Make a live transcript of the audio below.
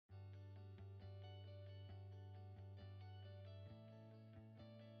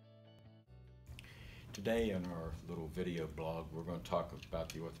Today in our little video blog, we're going to talk about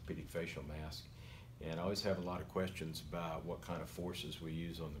the orthopedic facial mask. And I always have a lot of questions about what kind of forces we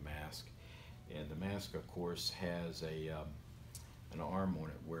use on the mask. And the mask, of course, has an arm on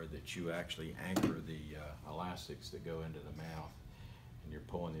it where that you actually anchor the elastics that go into the mouth, and you're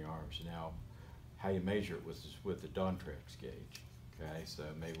pulling the arms. Now, how you measure it with the Dontrex gauge. Okay, so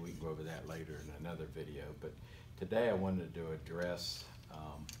maybe we can go over that later in another video. But today I wanted to address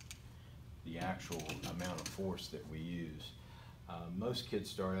the actual amount of force that we use. Most kids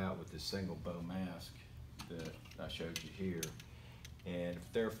start out with this single bow mask that I showed you here, and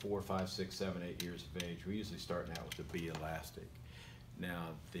if they're 4, 5, 6, 7, 8 years of age, we're usually starting out with the B elastic. Now,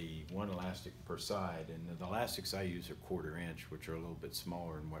 the one elastic per side, and the elastics I use are 1/4 inch, which are a little bit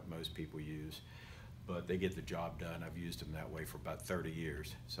smaller than what most people use, but they get the job done. I've used them that way for about 30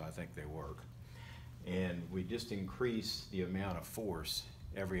 years, so I think they work. And we just increase the amount of force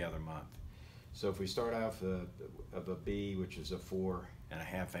every other month. So if we start off of a B, which is a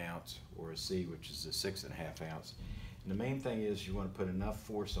 4.5 ounce, or a C, which is a 6.5 ounce, and the main thing is you want to put enough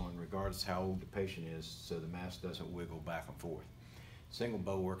force on regardless how old the patient is so the mask doesn't wiggle back and forth. Single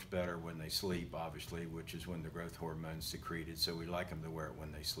bow works better when they sleep, obviously, which is when the growth hormone's secreted, so we like them to wear it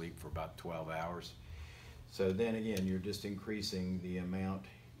when they sleep for about 12 hours. So then again, you're just increasing the amount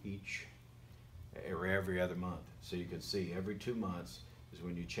each or every other month. So you can see every 2 months is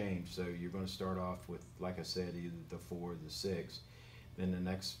when you change. So you're going to start off with, like I said, either the 4 or the 6. Then the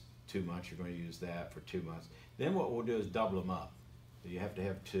next 2 months you're going to use that for 2 months. Then what we'll do is double them up. So you have to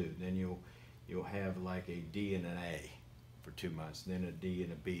have 2. Then you'll have like a D and an A for 2 months, then a D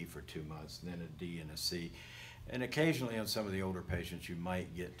and a B for 2 months, and then a D and a C. And occasionally on some of the older patients you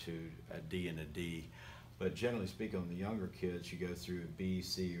might get to a D and a D. But generally speaking, on the younger kids, you go through a B,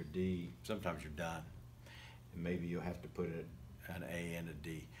 C, or D. Sometimes you're done. And maybe you'll have to put an A and a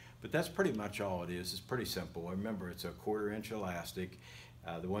D. But that's pretty much all it is. It's pretty simple. Remember, it's a 1/4 inch elastic.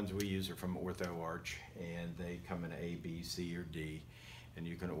 The ones we use are from OrthoArch, and they come in A, B, C, or D. And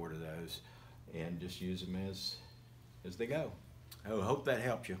you can order those and just use them as they go. I hope that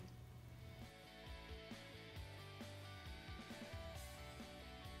helped you.